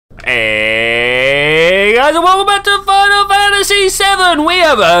Hey guys, and welcome back to Final Fantasy VII. We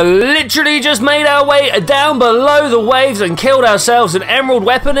have literally just made our way down below the waves and killed ourselves an emerald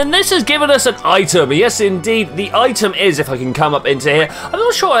weapon, and this has given us an item. Yes, indeed, the item is, if I can come up into here, I'm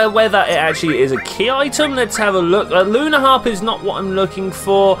not sure whether it actually is a key item. Let's have a look. Lunar Harp is not what I'm looking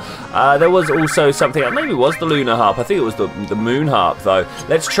for. There was also something, maybe it was the Lunar Harp. I think it was the Moon Harp, though.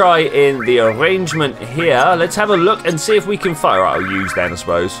 Let's try in the arrangement here. Let's have a look and see if we can fire. I'll use then, I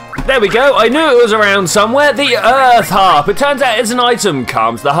suppose. There we go. I knew it was around somewhere. The Earth Harp. It turns out it's an item.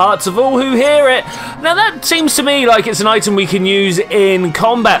 Calms the hearts of all who hear it. Now, that seems to me like it's an item we can use in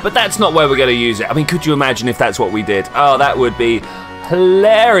combat, but that's not where we're going to use it. I mean, could you imagine if that's what we did? Oh, that would be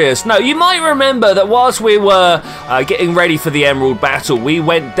hilarious. No, you might remember that whilst we were getting ready for the Emerald Battle, we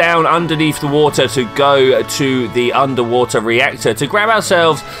went down underneath the water to go to the underwater reactor to grab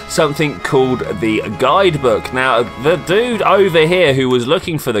ourselves something called the guidebook. Now, the dude over here who was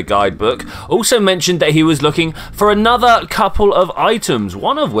looking for the guidebook also mentioned that he was looking for another couple of items,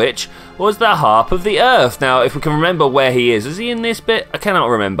 one of which was the Harp of the Earth. Now, if we can remember where he is he in this bit? I cannot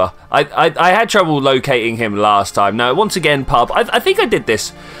remember. I had trouble locating him last time. No, once again, pub. I think I did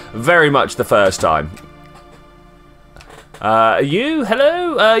this very much the first time.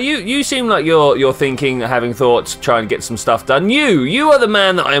 Hello? You seem like you're thinking, having thoughts, trying to get some stuff done. You are the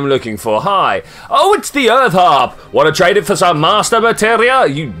man that I am looking for. Hi. Oh, it's the Earth Harp. Want to trade it for some master materia?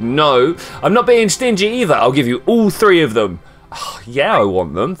 You know. I'm not being stingy either. I'll give you all three of them. Oh, yeah, I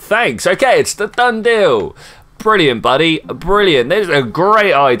want them. Thanks. Okay, it's the done deal. Brilliant, buddy. Brilliant. There's a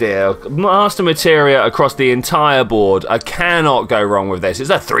great idea. Master materia across the entire board. I cannot go wrong with this. It's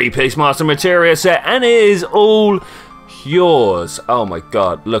a three-piece master materia set, and it is all yours. Oh my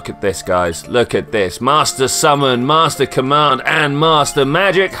god, look at this, guys. Look at this. Master Summon, Master Command, and Master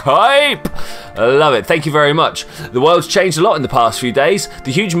Magic. Hype! I love it. Thank you very much. The world's changed a lot in the past few days.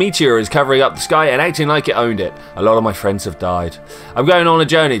 The huge meteor is covering up the sky and acting like it owned it. A lot of my friends have died. I'm going on a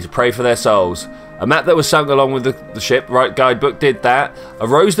journey to pray for their souls. A map that was sunk along with the ship, right, guidebook did that. A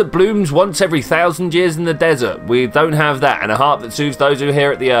rose that blooms once every 1,000 years in the desert. We don't have that. And a harp that soothes those who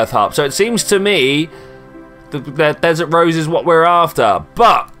hear it, the Earth Harp. So it seems to me the desert rose is what we're after.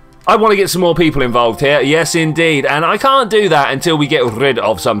 But I want to get some more people involved here. Yes, indeed. And I can't do that until we get rid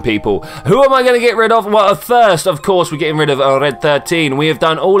of some people. Who am I going to get rid of? Well, first, of course, we're getting rid of Red 13. We have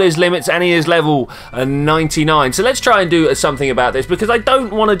done all his limits and he is level 99. So let's try and do something about this, because I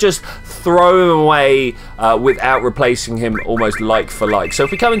don't want to just throw him away without replacing him almost like for like. So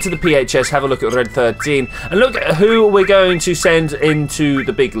if we come into the PHS, have a look at Red 13 and look at who we're going to send into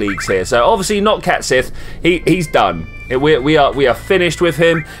the big leagues here. So obviously not Cat Sith. He's done. We are finished with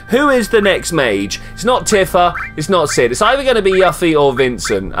him. Who is the next mage? It's not Tifa, it's not Sid. It's either going to be Yuffie or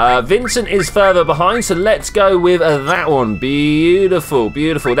Vincent. Vincent is further behind, so let's go with that one. Beautiful,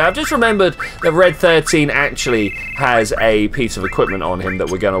 beautiful. Now, I've just remembered that Red 13 actually has a piece of equipment on him that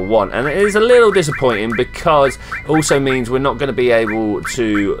we're going to want, and it is a little disappointing because it also means we're not going to be able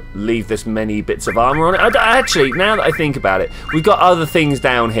to leave this many bits of armor on it. Actually, now that I think about it, we've got other things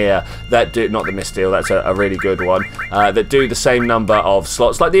down here that do, not the Misteel, that's a really good one, that do the same number of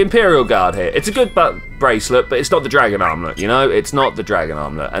slots, like the Imperial Guard here. It's a good bracelet, but it's not the Dragon Armlet, you know? It's not the Dragon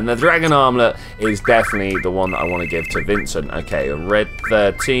Armlet. And the Dragon Armlet is definitely the one that I want to give to Vincent. Okay, a Red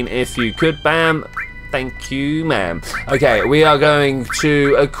 13, if you could, bam. Thank you, ma'am. Okay, we are going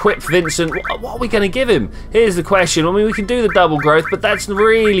to equip Vincent. What are we going to give him? Here's the question. I mean, we can do the double growth, but that's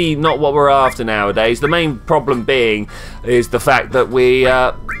really not what we're after nowadays. The main problem being is the fact that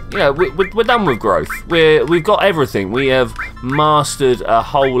we're done with growth. We've got everything. We have mastered a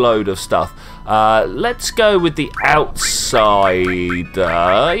whole load of stuff. Let's go with the outside.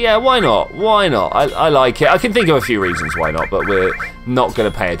 Yeah, why not? Why not? I like it. I can think of a few reasons why not, but we're not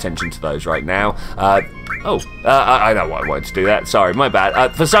going to pay attention to those right now. I know why I wanted to do that. Sorry, my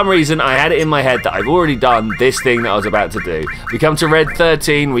bad. For some reason, I had it in my head that I've already done this thing that I was about to do. We come to Red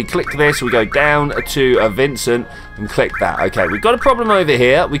 13, we click this, we go down to Vincent, and click that. Okay, we've got a problem over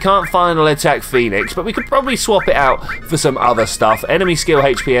here. We can't final attack Phoenix, but we could probably swap it out for some other stuff. Enemy skill,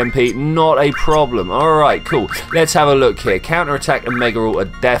 HP, MP, not a problem. Alright, cool. Let's have a look here. Counter attack and Mega Rule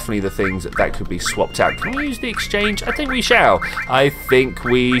are definitely the things that could be swapped out. Can we use the exchange? I think we shall. I think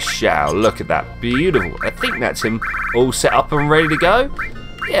we shall. Look at that. Beautiful. I think that's him all set up and ready to go.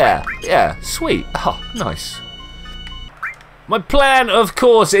 Yeah, sweet. Oh, nice. My plan, of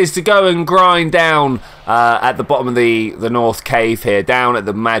course, is to go and grind down at the bottom of the North Cave here, down at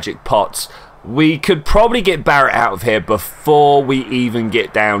the magic pots. we could probably get Barret out of here before we even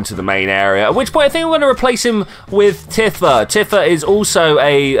get down to the main area. At which point, I think I'm going to replace him with Tifa. Tifa is also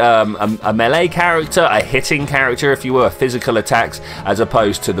a melee character, a hitting character, if you were, physical attacks, as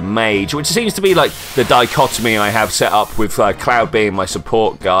opposed to the mage, which seems to be like the dichotomy I have set up with Cloud being my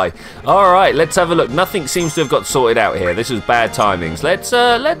support guy. All right, let's have a look. Nothing seems to have got sorted out here. This was bad timings. Let's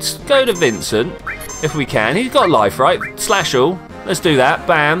go to Vincent if we can. He's got life, right? Slash all. Let's do that.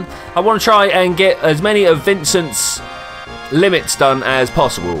 Bam. I want to try and get as many of Vincent's limits done as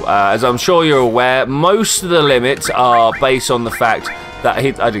possible. As I'm sure you're aware, most of the limits are based on the fact that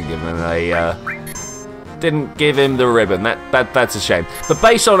I didn't give him the ribbon. That's a shame. But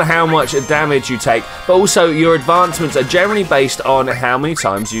based on how much damage you take, but also your advancements are generally based on how many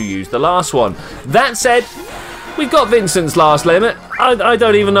times you use the last one. That said, we've got Vincent's last limit. I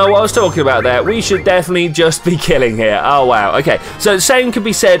don't even know what I was talking about there. We should definitely just be killing here. Oh, wow. Okay, so the same could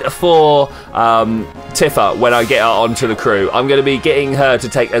be said for Tifa when I get her onto the crew. I'm going to be getting her to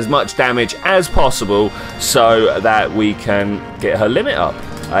take as much damage as possible so that we can get her limit up.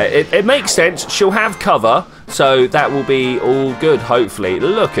 It makes sense. She'll have cover, so that will be all good, hopefully.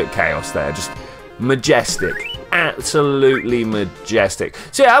 Look at Chaos there. Just majestic. Absolutely majestic.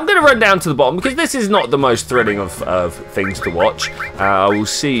 So yeah, I'm going to run down to the bottom because this is not the most thrilling of things to watch. I will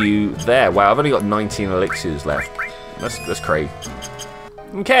see you there. Wow, I've only got 19 elixirs left. That's crazy.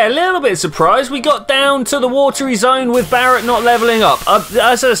 Okay, a little bit surprised. We got down to the watery zone with Barret not leveling up.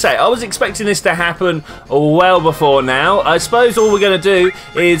 As I say, I was expecting this to happen well before now. I suppose all we're going to do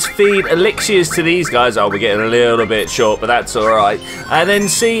is feed elixirs to these guys. Oh, we're getting a little bit short, but that's all right. And then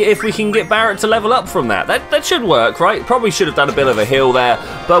see if we can get Barret to level up from that. That should work, right? Probably should have done a bit of a heal there,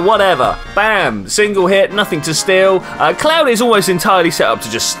 but whatever. Bam! Single hit, nothing to steal. Cloud is almost entirely set up to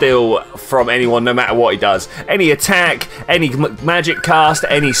just steal from anyone, no matter what he does. Any attack, any magic cast,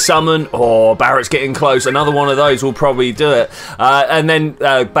 any summon, or Barret's getting close, another one of those will probably do it, and then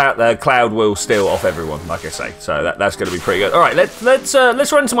Cloud will steal off everyone, like I say. So that's going to be pretty good. All right,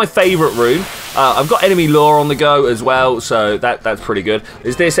 let's run to my favourite room. I've got enemy lore on the go as well, so that's pretty good.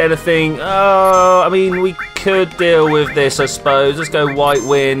 Is this anything? I mean, we could deal with this, I suppose. Let's go White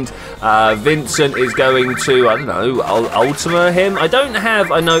Wind. Vincent is going to, I don't know, Ultima him. I don't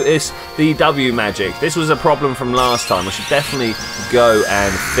have, I noticed, the W magic. This was a problem from last time. I should definitely go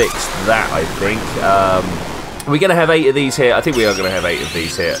and fix that, I think. We're going to have 8 of these here. I think we are going to have 8 of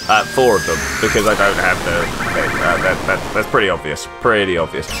these here. 4 of them, because I don't have the... that's pretty obvious. Pretty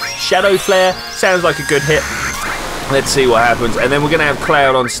obvious. Shadow Flare sounds like a good hit. Let's see what happens. And then we're going to have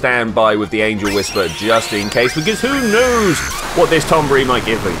Cloud on standby with the Angel Whisper just in case, because who knows what this Tombury might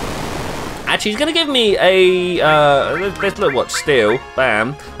give me. Actually, he's going to give me a, let's look, what, steel,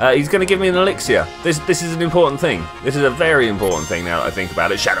 bam. He's going to give me an elixir. This is an important thing. This is a very important thing now that I think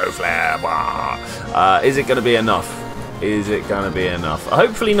about it. Shadow Flare, is it going to be enough? Is it going to be enough?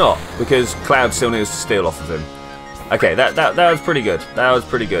 Hopefully not, because Cloud still needs to steal off of him. Okay, that was pretty good. That was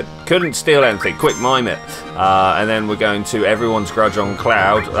pretty good. Couldn't steal anything. Quick mime it. And then we're going to Everyone's Grudge on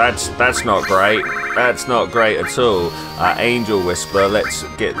Cloud. That's not great. That's not great at all. Angel Whisper. Let's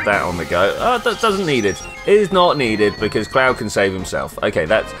get that on the go. That doesn't need it. It is not needed because Cloud can save himself. Okay,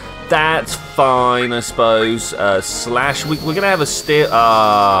 that's fine, I suppose. Slash. We're gonna have a steal.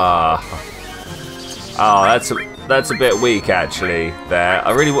 That's a bit weak actually. There.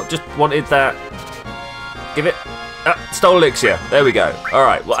 I really just wanted that. Give it. Stole elixir. There we go.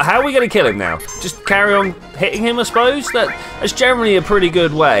 Alright, well, how are we going to kill him now? Just carry on hitting him, I suppose? That's generally a pretty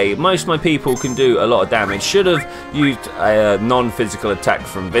good way. Most of my people can do a lot of damage. Should have used a non-physical attack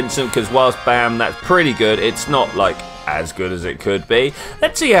from Vincent, because whilst bam, that's pretty good, it's not, like, as good as it could be.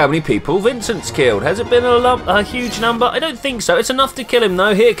 Let's see how many people Vincent's killed. Has it been a huge number? I don't think so. It's enough to kill him,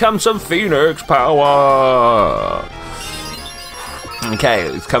 though. Here comes some Phoenix power. Okay,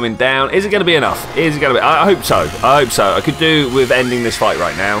 it's coming down. Is it going to be enough? Is it going to be? I hope so. I hope so. I could do with ending this fight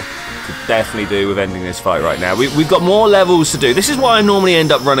right now. Could definitely do with ending this fight right now. We've got more levels to do. This is why I normally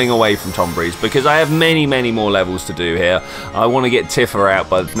end up running away from Tombury's, because I have many, many more levels to do here. I want to get Tifa out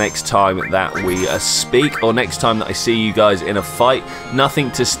by the next time that we speak, or next time that I see you guys in a fight. Nothing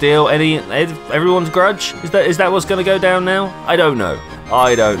to steal. Everyone's grudge? Is that what's going to go down now? I don't know.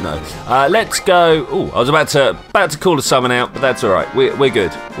 I don't know. Let's go. Oh, I was about to call a summon out, but that's all right. We're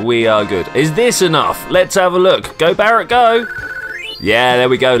good. We are good. Is this enough? Let's have a look. Go, Barret, go. Yeah, there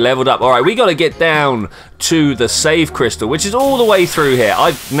we go. Leveled up. All right, we got to get down to the save crystal, which is all the way through here.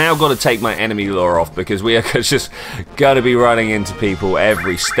 I've now got to take my enemy lore off because we are just going to be running into people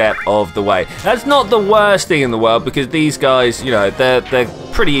every step of the way. That's not the worst thing in the world because these guys, you know, they're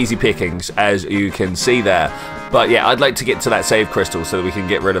pretty easy pickings, as you can see there. But yeah, I'd like to get to that save crystal so that we can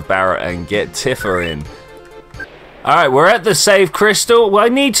get rid of Barrett and get Tifa in. Alright, we're at the save crystal. Well, I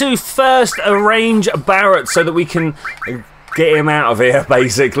need to first arrange Barrett so that we can get him out of here,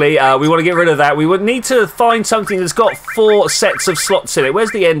 basically. We want to get rid of that. We would need to find something that's got 4 sets of slots in it.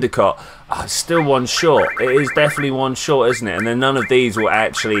 Where's the Endicott? Oh, it's still one short. It is definitely one short, isn't it? And then none of these will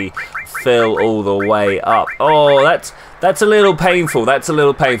actually fill all the way up. Oh, that's a little painful. That's a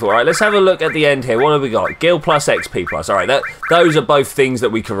little painful. All right, let's have a look at the end here. What have we got? Gil plus XP plus. All right, those are both things that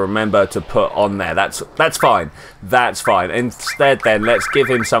we can remember to put on there. That's fine. That's fine. Instead, then, let's give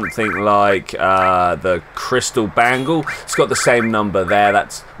him something like the Crystal Bangle. It's got the same number there.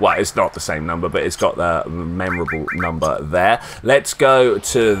 Well, it's not the same number, but it's got the memorable number there. Let's go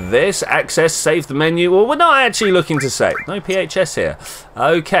to this. Access, save the menu. Well, we're not actually looking to save. No PHS here.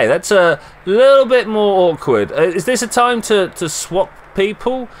 Okay, that's a little bit more awkward. Is this a time to swap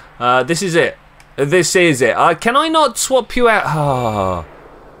people? This is it. This is it. Can I not swap you out? Oh,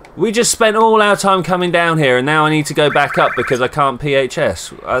 we just spent all our time coming down here, and now I need to go back up because I can't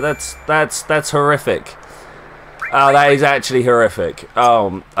PHS. That's horrific. Oh, that is actually horrific.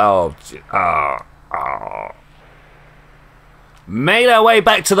 Oh. Made our way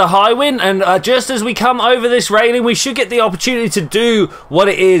back to the Highwind, and just as we come over this railing, we should get the opportunity to do what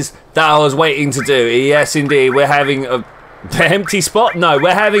it is that I was waiting to do. Yes, indeed, we're having a empty spot. No,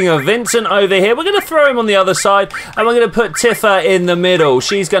 we're having a Vincent over here. We're going to throw him on the other side, and we're going to put Tifa in the middle.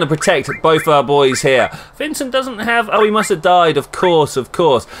 She's going to protect both our boys here. Vincent doesn't have... Oh, he must have died. Of course.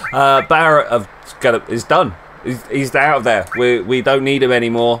 Barrett is done. He's out of there. We don't need him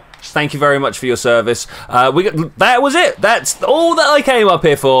anymore. Thank you very much for your service. That was it. That's all that I came up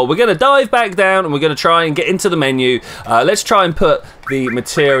here for. We're going to dive back down and we're going to try and get into the menu. Let's try and put the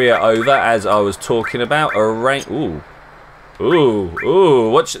materia over as I was talking about. Ooh.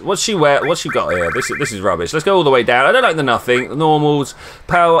 What's she wear? What's she got here? This is rubbish. Let's go all the way down. I don't like the nothing. The normals.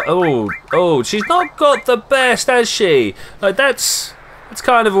 Power. Oh. She's not got the best, has she? That's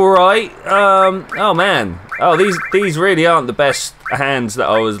kind of alright. Oh man. Oh, these really aren't the best hands that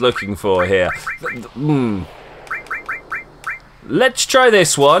I was looking for here. Let's try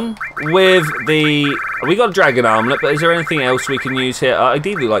this one with the... We got a dragon armlet, but is there anything else we can use here? I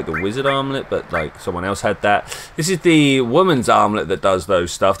ideally like the wizard armlet, but like someone else had that. This is the woman's armlet that does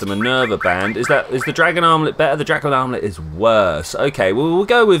those stuff, the Minerva band. Is the dragon armlet better? The dragon armlet is worse. Okay, well, we'll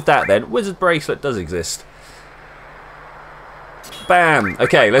go with that then. Wizard bracelet does exist. Bam.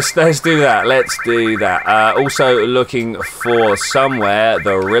 Okay, let's do that. Let's do that. Also looking for somewhere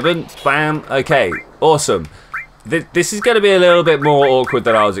the ribbon. Bam. Okay, awesome. This is going to be a little bit more awkward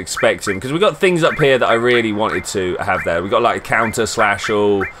than I was expecting because we've got things up here that I really wanted to have there. We've got like a counter slash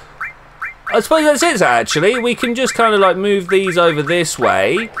all. I suppose that's it actually. We can just kind of like move these over this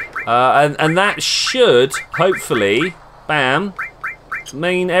way and that should hopefully, bam,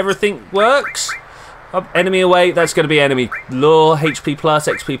 mean everything works. Enemy away, that's going to be enemy lore, HP plus,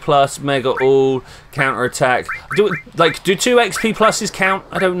 XP plus, mega all, counter attack. Do 2 XP pluses count?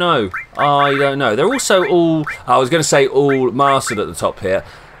 I don't know. They're also all, I was going to say all mastered at the top here.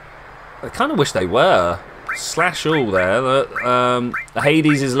 I kind of wish they were. Slash all there.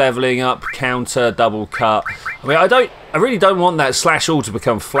 Hades is leveling up, counter, double cut. I mean, I really don't want that slash all to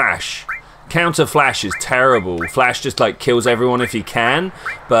become flash. Counter flash is terrible. Flash just like kills everyone if he can,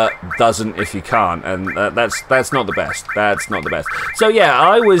 but doesn't if he can't, and that's not the best. That's not the best. So yeah,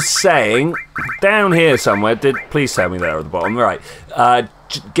 I was saying down here somewhere. Please tell me there at the bottom. Right,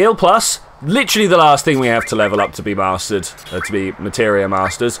 Gil plus. Literally the last thing we have to level up to be mastered, to be materia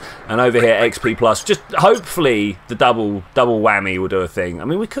masters, and over here XP plus. Just hopefully the double whammy will do a thing. I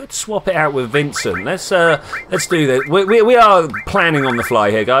mean, we could swap it out with Vincent. Let's do this. We are planning on the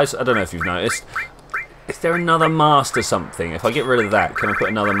fly here, guys. I don't know if you've noticed. Is there another master something? If I get rid of that, can I put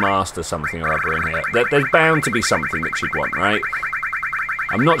another master something or other in here? There's bound to be something that she'd want, right?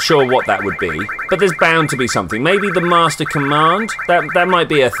 I'm not sure what that would be, but there's bound to be something. Maybe the Master Command. That might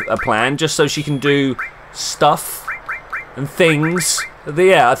be a plan, just so she can do stuff and things.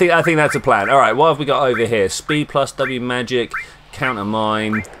 Yeah, I think that's a plan. All right, what have we got over here? Speed plus W magic, counter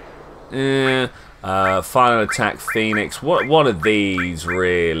mine, final attack Phoenix. What are these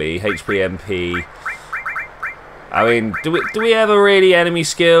really? HP MP. I mean, do we have a really enemy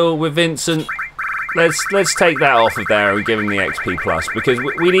skill with Vincent? Let's take that off of there and give him the XP plus because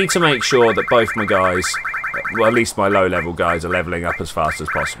we need to make sure that both my guys, well at least my low level guys, are leveling up as fast as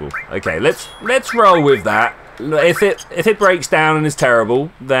possible. Okay, let's roll with that. If it breaks down and is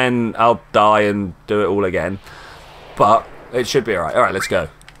terrible, then I'll die and do it all again. But it should be alright. Alright, let's go.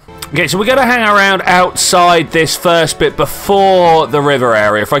 Okay, so we're going to hang around outside this first bit before the river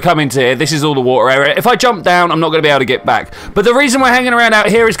area. If I come into here, this is all the water area. If I jump down, I'm not going to be able to get back. But the reason we're hanging around out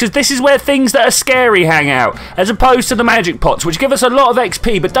here is because this is where things that are scary hang out, as opposed to the magic pots, which give us a lot of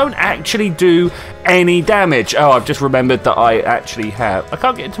XP, but don't actually do any damage. Oh, I've just remembered that I actually have... I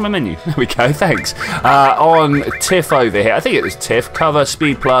can't get into my menu. There we go, thanks. On Tiff over here, I think it was Tiff, cover,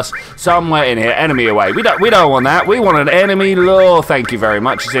 speed plus, somewhere in here, enemy away. We don't want that. We want an enemy lure. Thank you very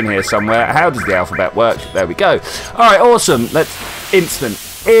much. It's in here somewhere. How does the alphabet work? There we go. All right, awesome. Let's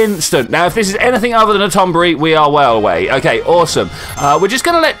instant. Now, if this is anything other than a tombery, we are well away. Okay, awesome. We're just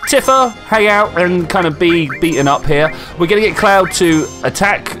going to let Tiffa hang out and kind of be beaten up here. We're going to get Cloud to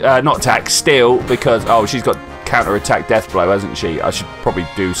attack, not attack, steal, because, oh, she's got counter-attack death blow, hasn't she? I should probably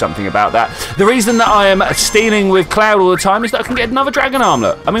do something about that. The reason that I am stealing with Cloud all the time is that I can get another dragon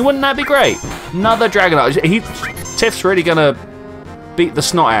armlet. I mean, wouldn't that be great? Another dragon armlet. Tiff's really going to beat the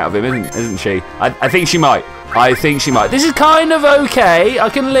snot out of him, isn't she? I think she might. I think she might. This is kind of okay. I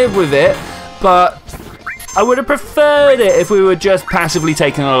can live with it, but I would have preferred it if we were just passively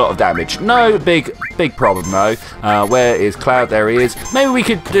taking a lot of damage. No big problem, though. Where is Cloud? There he is. Maybe we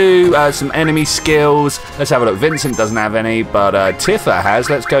could do some enemy skills. Let's have a look. Vincent doesn't have any, but Tiffa has.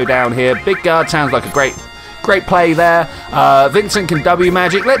 Let's go down here. Big guard sounds like a great play there. Vincent can W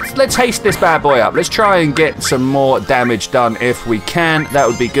magic. Let's haste this bad boy up. Let's try and get some more damage done if we can. That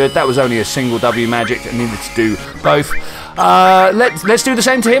would be good. That was only a single W magic. I needed to do both. Let's do the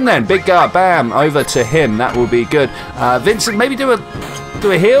same to him then. Big guard, bam, over to him. That will be good. Vincent, maybe do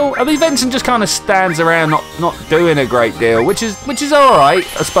a heal. I mean, Vincent just kind of stands around, not doing a great deal, which is all right,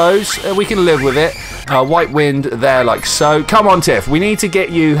 I suppose. We can live with it. White wind there, like so. Come on, Tiff. We need to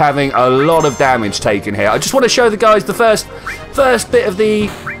get you having a lot of damage taken here. I just want to show the guys the first bit of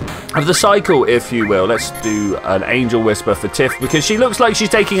the cycle, if you will. Let's do an Angel Whisper for Tiff, because she looks like she's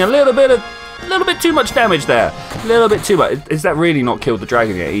taking a little bit too much damage there. A little bit too much. Is that really not killed the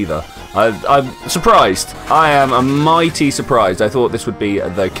dragon yet either? I'm surprised. I am a mighty surprised. I thought this would be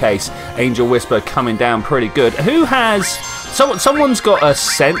the case. Angel Whisper coming down pretty good. Who has... Someone's got a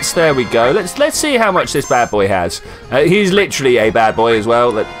sense. There we go. Let's see how much this bad boy has. He's literally a bad boy as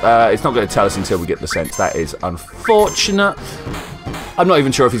well. It's not going to tell us until we get the sense. That is unfortunate. I'm not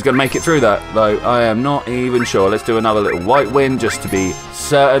even sure if he's going to make it through that, though. I am not even sure. Let's do another little white wind just to be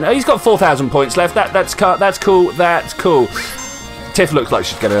certain. Oh, he's got 4,000 points left. That's cool. That's cool. Tiff looks like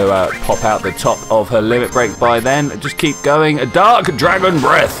she's going to pop out the top of her limit break by then. Just keep going. A Dark Dragon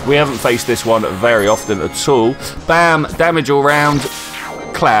Breath. We haven't faced this one very often at all. Bam. Damage all round.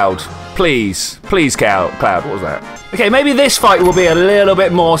 Cloud. Please, Cloud. What was that? Okay, maybe this fight will be a little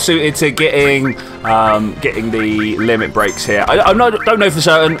bit more suited to getting the limit breaks here. I don't know for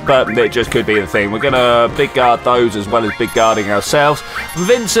certain, but it just could be the thing. We're going to big guard those as well as big guarding ourselves.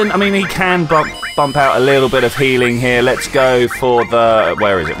 Vincent, I mean, he can bump out a little bit of healing here. Let's go for the...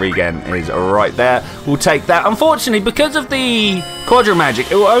 Where is it? Regen is right there. We'll take that. Unfortunately, because of the Quadra Magic,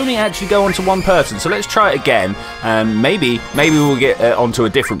 it will only actually go onto one person. So let's try it again, and maybe we'll get onto a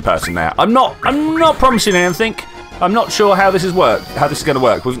different person now. I'm not promising anything. I'm not sure how this is going to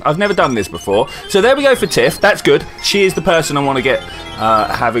work. I've never done this before. So there we go for Tiff. That's good. She is the person I want to get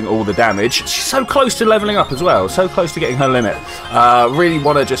having all the damage. She's so close to leveling up as well. So close to getting her limit. Really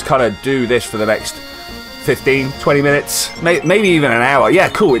want to just kind of do this for the next 15, 20 minutes, maybe even an hour. Yeah,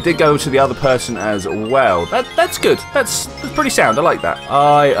 cool. It did go to the other person as well. That's good. That's pretty sound. I like that.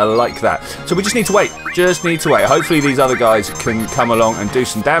 I like that. So we just need to wait. Hopefully these other guys can come along and do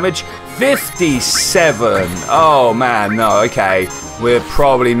some damage. 57. Oh man, no. Okay, we're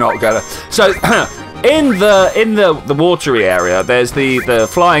probably not gonna. So in the watery area, there's the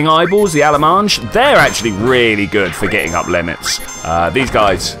flying eyeballs, the Alamange. They're actually really good for getting up limits. These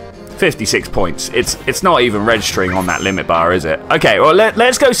guys. 56 points. It's not even registering on that limit bar, is it? Okay, well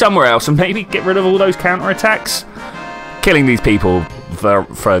let's go somewhere else and maybe get rid of all those counterattacks. Killing these people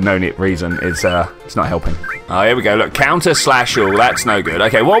for no reason is it's not helping. Oh, here we go. Look, counter slash all. That's no good.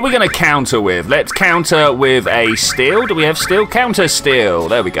 Okay, what are we going to counter with? Let's counter with a steel. Do we have steel? Counter steel.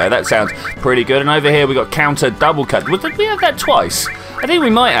 There we go. That sounds pretty good. And over here we got counter double cut. Well, did we have that twice? I think we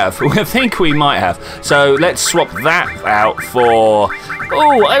might have. I think we might have. So let's swap that out for...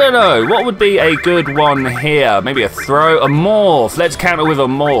 Oh, I don't know. What would be a good one here? Maybe a throw, a morph. Let's counter with a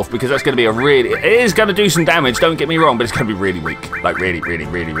morph because that's going to be a really... It is going to do some damage, don't get me wrong, but it's going to be really weak. Like really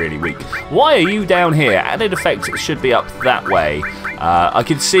weak. Why are you down here? Added effects should be up that way. I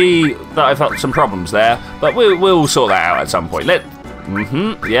could see that I've had some problems there, but we'll sort that out at some point.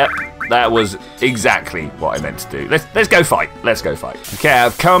 Yep. That was exactly what I meant to do. Let's go fight. Let's go fight. Okay,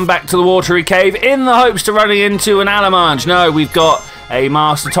 I've come back to the watery cave in the hopes to running into an Alamange. No, we've got a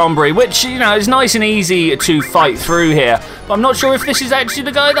Master Tombury, which, you know, is nice and easy to fight through here. But I'm not sure if this is actually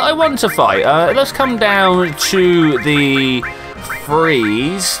the guy that I want to fight. Let's come down to the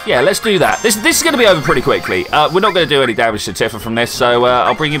freeze. Yeah, let's do that. This is going to be over pretty quickly. We're not going to do any damage to Tifa from this, so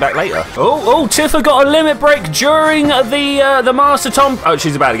I'll bring you back later. Oh, Tifa got a limit break during the Master Tom. Oh,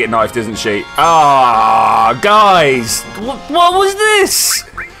 she's about to get knifed, isn't she? Ah, guys, what was this?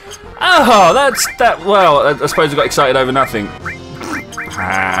 Oh, that. Well, I suppose I got excited over nothing.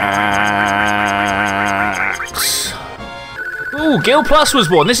 Ooh, Gil Plus was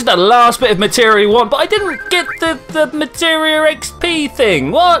born. This is the last bit of materia we want, but I didn't get the materia XP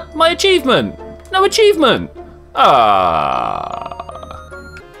thing. What? My achievement? No achievement.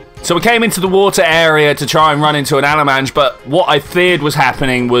 So we came into the water area to try and run into an Alamange, but what I feared was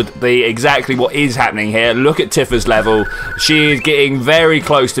happening would be exactly what is happening here. Look at Tifa's level. She is getting very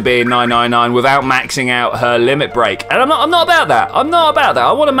close to being 999 without maxing out her limit break. And I'm not about that. I'm not about that.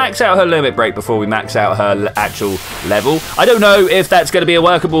 I want to max out her limit break before we max out her actual level. I don't know if that's going to be a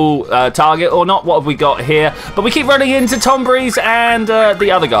workable target or not. What have we got here? But we keep running into Tomburys and the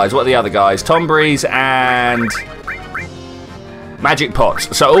other guys. What are the other guys? Tomburys and magic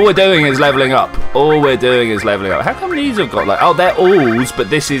pots. So all we're doing is leveling up. All we're doing is leveling up. How come these have got like... Oh, they're alls, but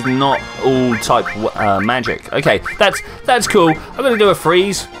this is not all type magic. Okay, that's cool. I'm going to do a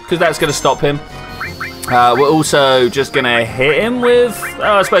freeze, because that's going to stop him. We're also just going to hit him with...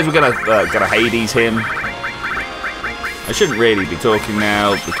 Oh, I suppose we're going to Hades him. I shouldn't really be talking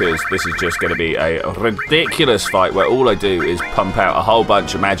now, because this is just going to be a ridiculous fight where all I do is pump out a whole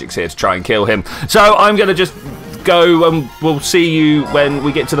bunch of magics here to try and kill him. So I'm going to just go, and we'll see you when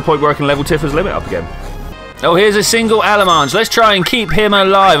we get to the point where I can level Tifa's limit up again. Oh, here's a single Alamange. Let's try and keep him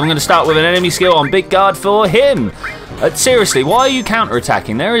alive. I'm going to start with an enemy skill on Big Guard for him. Seriously, why are you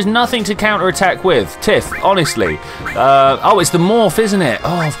counter-attacking? There is nothing to counter-attack with. Tiff, honestly. Oh, it's the morph, isn't it?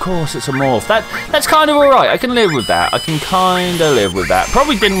 Oh, of course it's a morph. That's kind of alright. I can live with that. I can kind of live with that.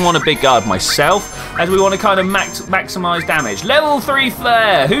 Probably didn't want a Big Guard myself, as we want to kind of maximise damage. Level 3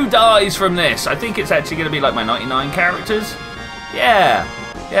 Flare. Who dies from this? I think it's actually going to be like my 99 characters. Yeah.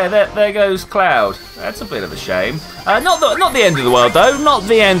 Yeah, there goes Cloud. That's a bit of a shame. Not the end of the world, though. Not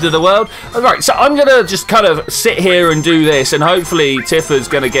the end of the world. Right, so I'm going to just kind of sit here and do this, and hopefully Tifa's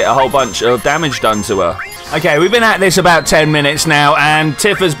going to get a whole bunch of damage done to her. Okay, we've been at this about 10 minutes now, and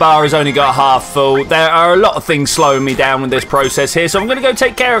Tifa's bar has only got half full. There are a lot of things slowing me down with this process here, so I'm going to go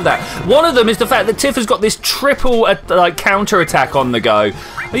take care of that. One of them is the fact that Tifa's got this triple counter-attack on the go.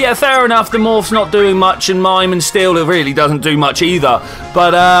 But yeah, fair enough, the morph's not doing much, and Mime and Steel really doesn't do much either.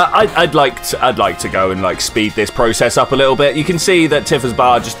 But I'd like to go and like speed this process up a little bit. You can see that Tifa's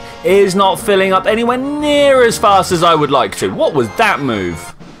bar just is not filling up anywhere near as fast as I would like to. What was that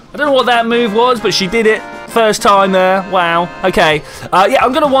move? I don't know what that move was, but she did it first time there. Wow. Okay. Yeah,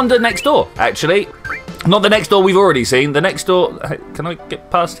 I'm going to wander next door, actually. Not the next door we've already seen. The next door... Can I get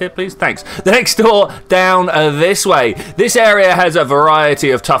past here, please? Thanks. The next door down this way. This area has a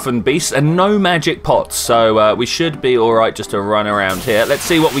variety of toughened beasts and no magic pots. So we should be all right just to run around here. Let's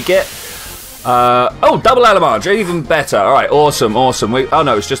see what we get. Oh, double Alamange. Even better. All right, awesome, awesome. Oh,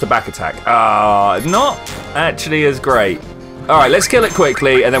 no, it's just a back attack. Not actually as great. All right, let's kill it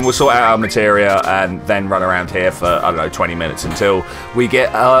quickly, and then we'll sort out our materia, and then run around here for, I don't know, 20 minutes until we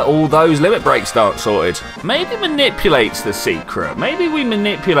get all those limit breaks sorted. Maybe manipulates the secret. Maybe we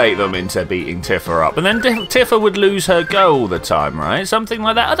manipulate them into beating Tifa up, and then Tifa would lose her go all the time, right? Something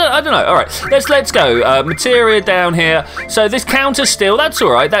like that. I don't know. All right, let's go. Materia down here. So this counter still, that's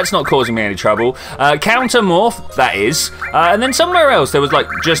all right. That's not causing me any trouble. Counter morph, that is. And then somewhere else there was like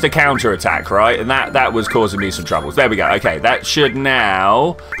just a counter attack, right? And that was causing me some troubles. There we go. Okay, that should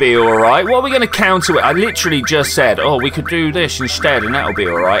now be alright. What are we going to counter it? I literally just said, oh, we could do this instead and that'll be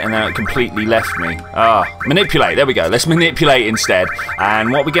alright, and then it completely left me. Manipulate. There we go. Let's manipulate instead.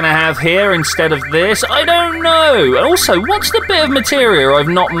 And what we're going to have here instead of this? I don't know. And also, what's the bit of materia I've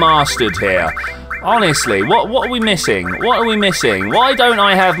not mastered here? Honestly, what are we missing? What are we missing? Why don't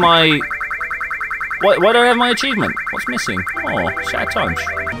I have my... Why don't I have my achievement? What's missing? Oh, sad times.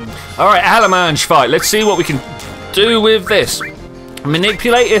 Alright, Alamange fight. Let's see what we can do with this.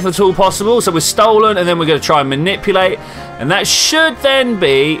 Manipulate if at all possible. So we're stolen, and then we're going to try and manipulate, and that should then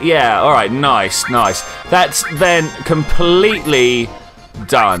be, yeah, all right, nice. That's then completely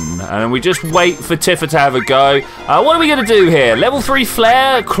done, and then we just wait for Tifa to have a go. What are we going to do here? Level 3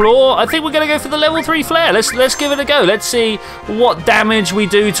 flare, claw. I think we're going to go for the level 3 flare. Let's give it a go. Let's see what damage we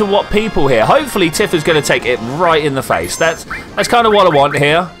do to what people here. Hopefully Tifa's going to take it right in the face. That's kind of what I want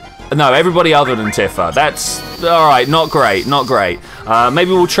here. No, everybody other than Tifa. That's all right. Not great. Not great.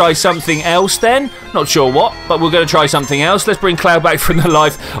 Maybe we'll try something else then. Not sure what, but we're going to try something else. Let's bring Cloud back from the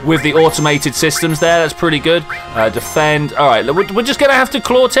life with the automated systems there. That's pretty good. Defend. All right, we're just going to have to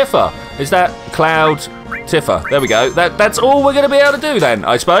claw Tifa. Is that Cloud? Tifa. There we go. That's all we're going to be able to do then,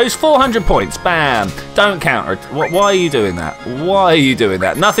 I suppose. 400 points. Bam. Don't counter. Why are you doing that? Why are you doing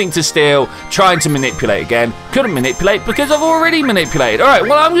that? Nothing to steal. Trying to manipulate again. Couldn't manipulate because I've already manipulated. All right,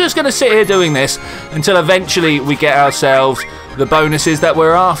 well, I'm just going to sit here doing this until eventually we get ourselves the bonuses that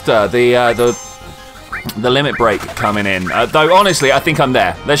we're after. The limit break coming in. Though, honestly, I think I'm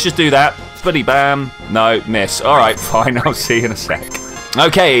there. Let's just do that. Buddy bam. No, miss. All right, fine. I'll see you in a sec.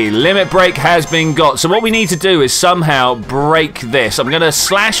 Okay, limit break has been got. So what we need to do is somehow break this. I'm going to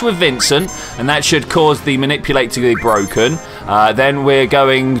slash with Vincent, and that should cause the manipulate to be broken. Then we're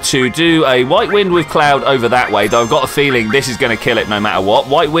going to do a White Wind with Cloud over that way, though I've got a feeling this is going to kill it no matter what.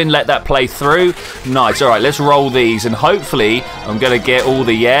 White Wind, let that play through. Nice. All right, let's roll these, and hopefully I'm going to get all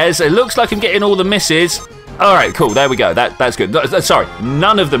the yeahs. It looks like I'm getting all the misses. All right, cool. There we go. That's good. Sorry,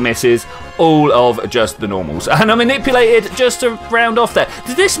 none of the misses. All of just the normals. And I manipulated just to round off there.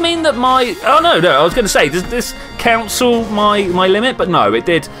 Does this mean that my... Oh, no, I was going to say, does this cancel my limit? But no, it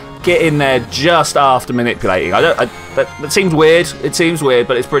did get in there just after manipulating. That seems weird. It seems weird,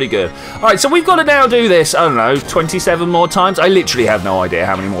 but it's pretty good. All right, so we've got to now do this, I don't know, 27 more times. I literally have no idea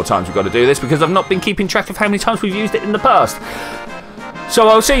how many more times we've got to do this because I've not been keeping track of how many times we've used it in the past. So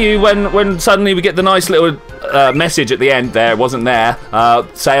I'll see you when suddenly we get the nice little message at the end there, wasn't there,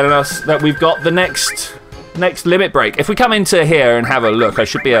 saying us that we've got the next limit break. If we come into here and have a look, I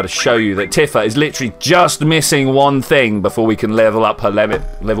should be able to show you that Tifa is literally just missing one thing before we can level up her limit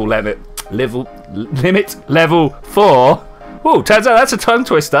level 4. Ooh, turns out that's a tongue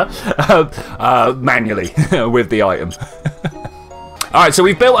twister. Manually with the item. All right, so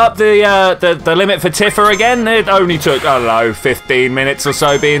we've built up the limit for Tifa again. It only took, I don't know, 15 minutes or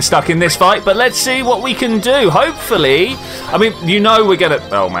so being stuck in this fight, but let's see what we can do. Hopefully, I mean, you know we're gonna.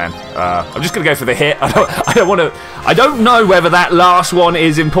 Oh man, I'm just gonna go for the hit. I don't want to. I don't know whether that last one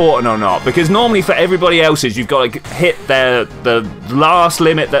is important or not because normally for everybody else's, you've got to hit the last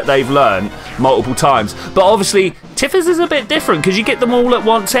limit that they've learned multiple times. But obviously, Tifa's is a bit different because you get them all at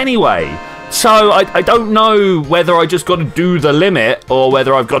once anyway. So I don't know whether I just got to do the limit or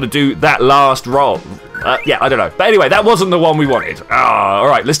whether I've got to do that last roll. Yeah, I don't know. But anyway, that wasn't the one we wanted. All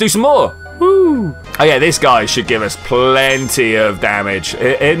right, let's do some more. Woo. Oh yeah, this guy should give us plenty of damage.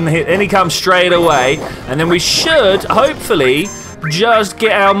 In he comes straight away, and then we should hopefully just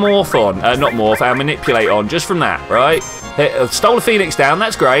get our morph on. Not morph, our manipulate on just from that, right? Stole the Phoenix down,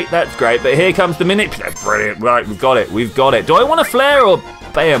 that's great, but here comes the manipulate. Brilliant, right, we've got it. Do I want to flare or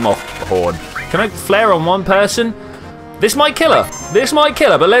Behemoth horn? Can I flare on one person? This might kill her,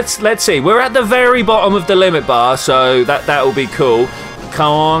 but let's see. We're at the very bottom of the limit bar, so that will be cool.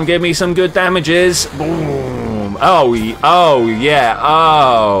 Come on, give me some good damages. Boom. Oh yeah,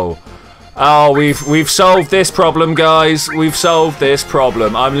 oh, we've solved this problem, guys. We've solved this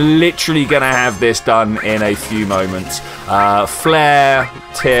problem. I'm literally gonna have this done in a few moments. Flare,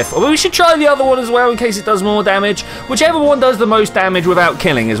 Tiff. Well, we should try the other one as well in case it does more damage. Whichever one does the most damage without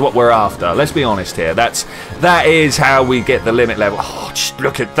killing is what we're after. Let's be honest here. That is how we get the limit level. Oh, just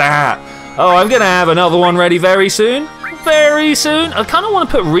look at that. Oh, I'm gonna have another one ready very soon. Very soon. I kind of want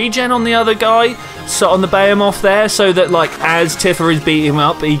to put regen on the other guy, so on the Behemoth there, so that like as Tifa is beating him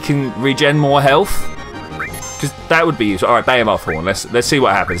up, he can regen more health. Because that would be useful. All right, Behemoth horn. Let's see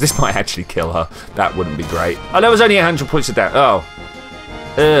what happens. This might actually kill her. That wouldn't be great. Oh, there was only 100 points of damage. Oh.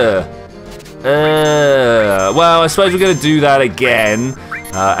 Well, I suppose we're going to do that again,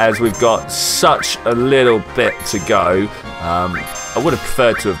 as we've got such a little bit to go. I would have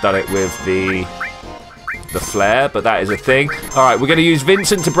preferred to have done it with the flare, but that is a thing. All right, we're going to use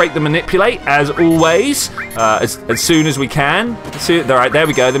Vincent to break the manipulate, as always, as soon as we can. All right, there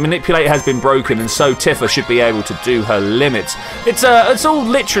we go. The manipulate has been broken, and so Tifa should be able to do her limits. It's all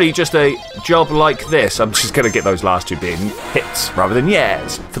literally just a job like this. I'm just going to get those last two being hits rather than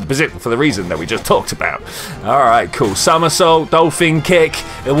yes, for the reason that we just talked about. All right, cool. Somersault, dolphin kick,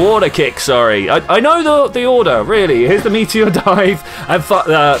 water kick, sorry. I know the order, really. Here's the meteor dive, and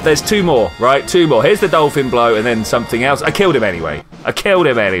there's two more, right? Two more. Here's the dolphin blow and then something else. I killed him anyway.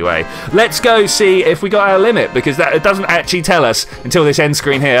 Let's go see if we got our limit, because it doesn't actually tell us until this end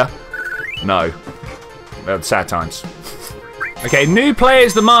screen here. No. Sad times. Okay, new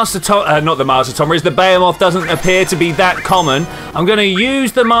players, the Master not the Master Tombury, the Behemoth doesn't appear to be that common. I'm going to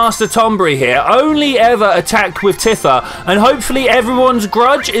use the Master Tombury here. Only ever attacked with Tifa, and hopefully everyone's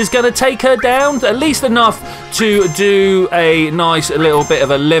grudge is going to take her down, at least enough to do a nice little bit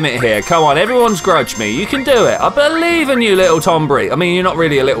of a limit here. Come on, everyone's grudge me. You can do it. I believe in you, little Tombury. I mean, you're not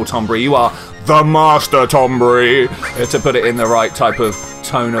really a little Tombury. You are the Master Tombury, to put it in the right type of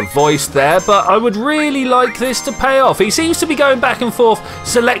tone of voice there, but I would really like this to pay off. He seems to be going back and forth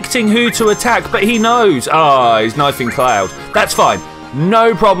selecting who to attack, but he knows. He's knifing Cloud. That's fine.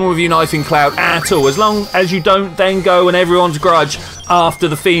 No problem with you knifing Cloud at all, as long as you don't then go and everyone's grudge after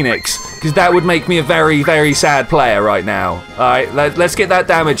the Phoenix, because that would make me a very, very sad player right now. Alright, let's get that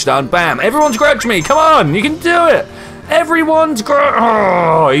damage done. Bam. Everyone's grudge me. Come on, you can do it. Everyone's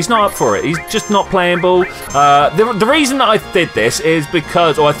he's not up for it. He's just not playing ball. The reason that I did this is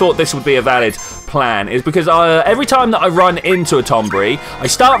because, or I thought this would be a valid plan, is because every time that I run into a Tombury, I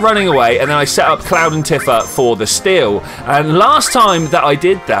start running away and then I set up Cloud and Tifa for the steal. And last time that I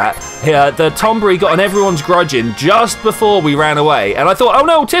did that, the Tombury got on everyone's grudge in just before we ran away. And I thought, oh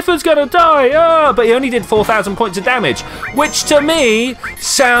no, Tifa's gonna die. But he only did 4,000 points of damage, which to me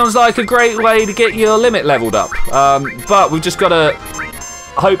sounds like a great way to get your limit leveled up. But we've just got to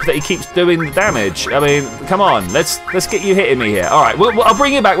hope that he keeps doing the damage. I mean, come on, let's get you hitting me here. All right, I'll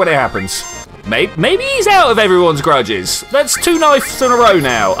bring you back when it happens. Maybe he's out of everyone's grudges. That's 2 knives in a row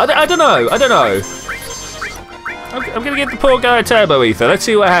now. I don't know. I'm gonna give the poor guy a turbo ether. Let's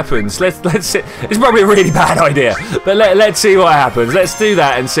see what happens. Let's see. It's probably a really bad idea, but let's see what happens. Let's do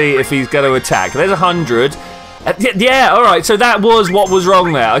that and see if he's going to attack. There's 100. Yeah, all right. So that was what was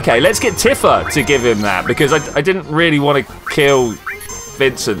wrong there. Okay, let's get Tifa to give him that, because I didn't really want to kill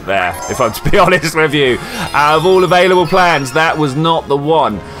Vincent there, if I'm to be honest with you. Out of all available plans, that was not the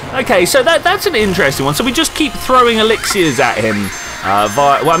one. Okay, so that's an interesting one. So we just keep throwing elixirs at him.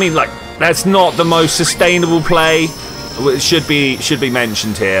 Well, I mean, like, that's not the most sustainable play. It should be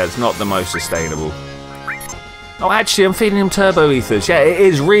mentioned here. It's not the most sustainable. Oh, actually, I'm feeding him turbo ethers. Yeah, it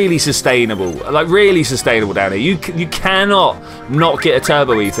is really sustainable. Like, really sustainable down here. You cannot not get a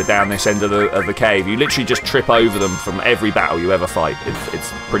turbo ether down this end of the cave. You literally just trip over them from every battle you ever fight.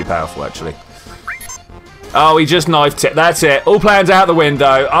 It's pretty powerful, actually. Oh, he just knifed it. That's it. All plans out the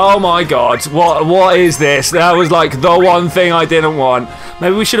window. Oh my god. What is this? That was like the one thing I didn't want.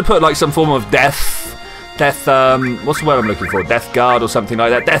 Maybe we should have put like some form of death, what's the word I'm looking for? Death guard or something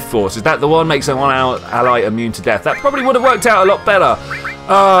like that. Death force. Is that the one? Makes one ally immune to death. That probably would have worked out a lot better.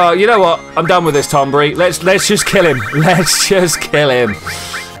 You know what? I'm done with this Tombury. Let's just kill him. Let's just kill him.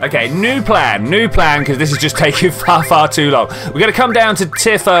 Okay, new plan, because this is just taking far too long. We're going to come down to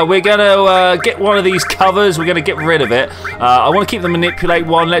Tifa. We're going to get one of these covers. We're going to get rid of it. I want to keep the manipulate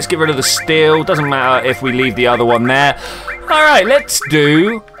one. Let's get rid of the steel. Doesn't matter if we leave the other one there. All right, let's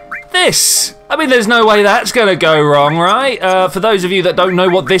do this. I mean, there's no way that's going to go wrong, right? For those of you that don't know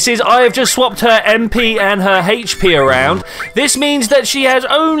what this is, I have just swapped her MP and her HP around. This means that she has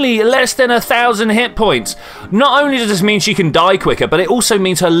only less than 1,000 hit points. Not only does this mean she can die quicker, but it also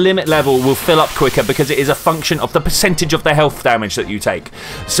means her limit level will fill up quicker because it is a function of the percentage of the health damage that you take.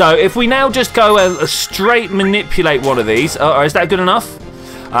 So if we now just go a straight manipulate one of these, is that good enough?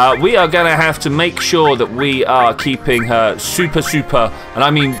 We are going to have to make sure that we are keeping her super, and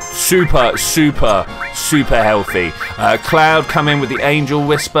I mean super healthy. Cloud, come in with the Angel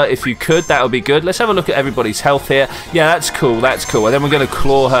Whisper if you could. That would be good. Let's have a look at everybody's health here. Yeah, that's cool. And then we're going to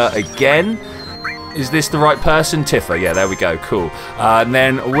claw her again. Is this the right person? Tifa. Yeah, there we go. Cool. And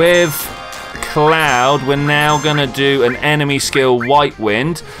then with Cloud, we're now going to do an enemy skill, White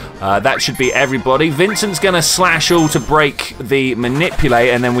Wind. That should be everybody. Vincent's going to slash all to break the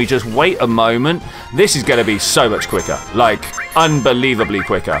manipulate, and then we just wait a moment. This is going to be so much quicker, like unbelievably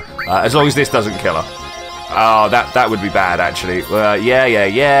quicker, as long as this doesn't kill her. Oh, that would be bad, actually.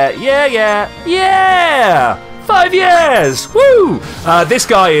 Yeah! 5 years! Woo! This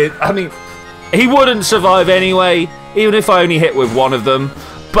guy, I mean, he wouldn't survive anyway, even if I only hit with one of them.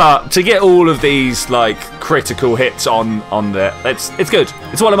 But to get all of these like critical hits on there, it's good.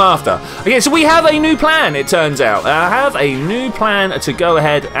 It's what I'm after. Okay, so we have a new plan, it turns out. I have a new plan to go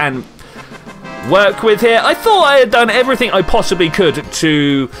ahead and work with here. I thought I had done everything I possibly could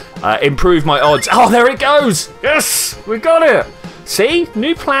to improve my odds. Oh, there it goes. Yes, we got it. See?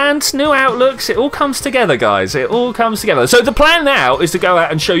 New plans, new outlooks. It all comes together, guys. It all comes together. So the plan now is to go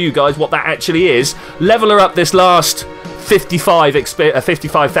out and show you guys what that actually is. Level her up this last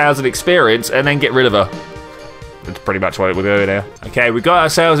 55,000 experience and then get rid of her. That's pretty much what we're doing here. Okay, we got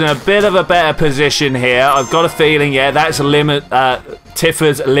ourselves in a bit of a better position here. I've got a feeling, yeah, that's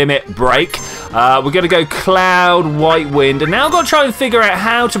Tifa's limit break. We're going to go Cloud, White Wind, and now I've got to try and figure out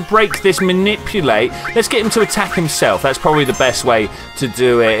how to break this manipulate. Let's get him to attack himself. That's probably the best way to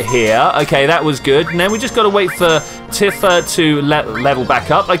do it here. Okay, that was good. And then we just got to wait for Tifa to level back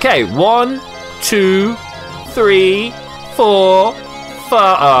up. Okay, 1, 2, 3, 4,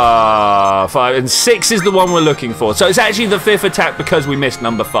 5, and 6 is the one we're looking for. So it's actually the 5th attack because we missed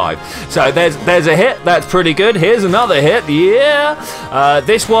number 5. So there's a hit. That's pretty good. Here's another hit. Yeah.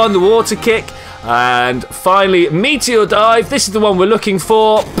 This one, the water kick. And finally, Meteor Dive. This is the one we're looking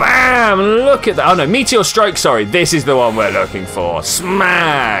for. Bam! Look at that. Oh no, Meteor Strike, sorry. This is the one we're looking for.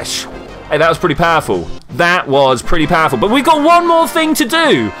 Smash! Hey, that was pretty powerful. That was pretty powerful. But we've got one more thing to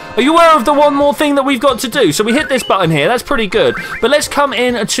do. Are you aware of the one more thing that we've got to do? So we hit this button here. That's pretty good. But let's come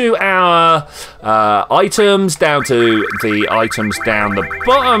in to our items, down to the items down the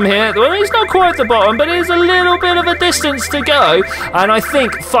bottom here. Well, it's not quite the bottom, but it is a little bit of a distance to go. And I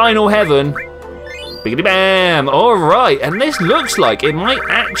think Final Heaven... Biggity bam! Alright, and this looks like it might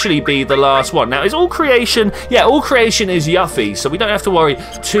actually be the last one. Now, is all creation... Yeah, all creation is Yuffie, so we don't have to worry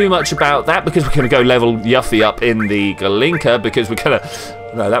too much about that because we're going to go level Yuffie up in the Galinka because we're going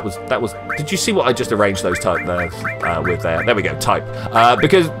to... No, that was... Did you see what I just arranged those type there with there? There we go, type.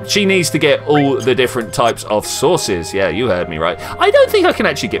 Because she needs to get all the different types of sources. Yeah, you heard me right. I don't think I can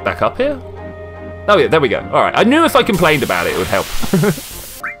actually get back up here. Oh, yeah, there we go. Alright, I knew if I complained about it, it would help.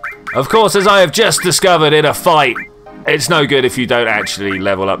 Of course, as I have just discovered in a fight, it's no good if you don't actually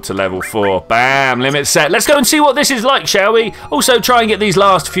level up to level 4. Bam, limit set. Let's go and see what this is like, shall we? Also, try and get these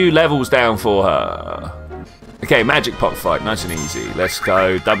last few levels down for her. Okay, magic pot fight, nice and easy. Let's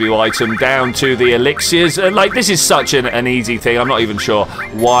go. W item down to the elixirs. Like, this is such an easy thing. I'm not even sure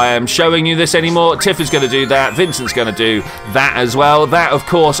why I'm showing you this anymore. Tifa's going to do that. Vincent's going to do that as well. That, of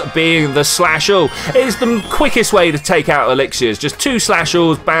course, being the slash all is the quickest way to take out elixirs. Just 2 slash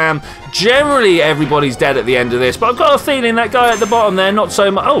alls, bam. Generally, everybody's dead at the end of this, but I've got a feeling that guy at the bottom there, not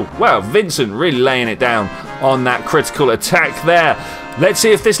so much. Oh, wow, Vincent really laying it down on that critical attack there. Let's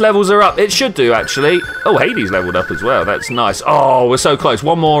see if this levels her up. It should do, actually. Oh, Hades leveled up as well. That's nice. Oh, we're so close.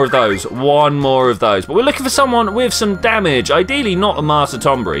 One more of those. One more of those. But we're looking for someone with some damage. Ideally, not a Master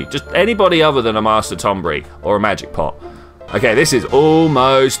Tombury. Just anybody other than a Master Tombury or a Magic Pot. Okay, this is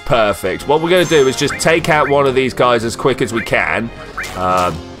almost perfect. What we're going to do is just take out one of these guys as quick as we can.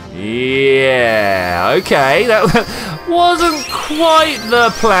 Yeah, okay, that wasn't quite the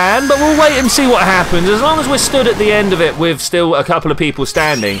plan, but we'll wait and see what happens. As long as we're stood at the end of it with still a couple of people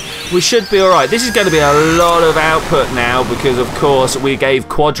standing, we should be alright. This is going to be a lot of output now because, of course, we gave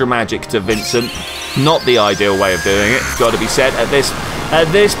Quadra Magic to Vincent. Not the ideal way of doing it, got to be said at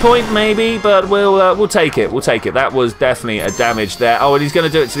this point, maybe, but we'll take it. We'll take it. That was definitely a damage there. Oh, and he's going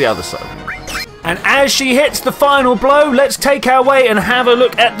to do it to the other side. And as she hits the final blow, let's take our way and have a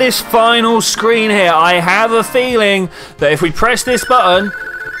look at this final screen here. I have a feeling that if we press this button,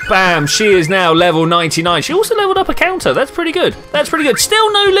 bam, she is now level 99. She also leveled up a counter. That's pretty good. That's pretty good.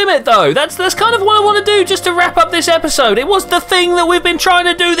 Still no limit, though. That's kind of what I want to do just to wrap up this episode. It was the thing that we've been trying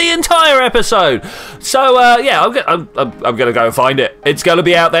to do the entire episode. So, yeah, I'm going to go and find it. It's going to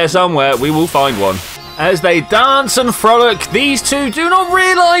be out there somewhere. We will find one. As they dance and frolic, these two do not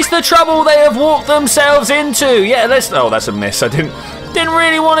realise the trouble they have walked themselves into. Yeah, oh, that's a miss. I didn't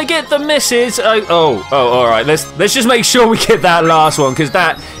really want to get the misses. Oh, all right. Let's just make sure we get that last one because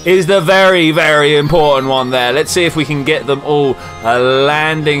that is the very, very important one there. Let's see if we can get them all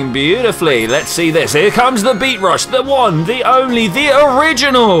landing beautifully. Let's see this. Here comes the beat rush, the one, the only, the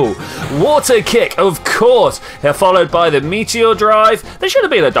original water kick, of course. Followed by the meteor drive. There should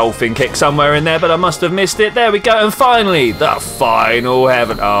have been a dolphin kick somewhere in there, but I must have missed it. There we go. And finally, the final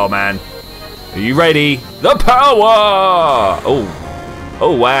heaven. Oh man, are you ready? The power.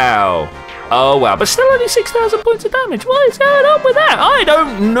 Oh, wow. Oh, wow. But still only 6,000 points of damage. What is going on with that? I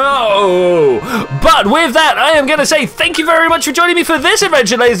don't know. But with that, I am going to say thank you very much for joining me for this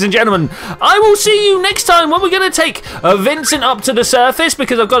adventure, ladies and gentlemen. I will see you next time when we're going to take Vincent up to the surface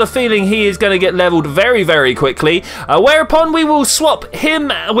because I've got a feeling he is going to get leveled very, very quickly. Whereupon we will swap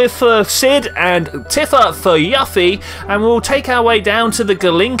him with Sid and Tifa for Yuffie, and we'll take our way down to the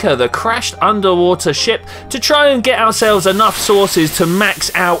Galinka, the crashed underwater ship, to try and get ourselves enough sources to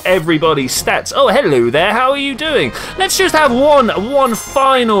max out everybody's stats. Oh, hello there. How are you doing? Let's just have one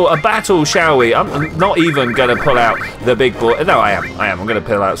final battle, shall we? I'm not even going to pull out the big boy. No, I am. I'm going to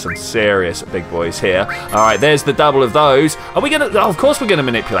pull out some serious big boys here. All right, there's the double of those. Are we going to... Oh, of course we're going to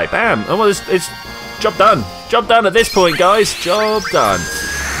manipulate. Bam. Oh, well, it's job done. Job done at this point, guys. Job done.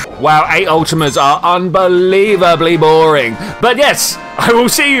 Wow, 8 Ultimas are unbelievably boring. But yes, I will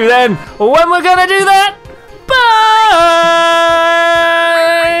see you then when we're gonna do that. Bye!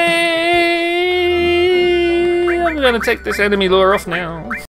 I'm gonna take this enemy lure off now.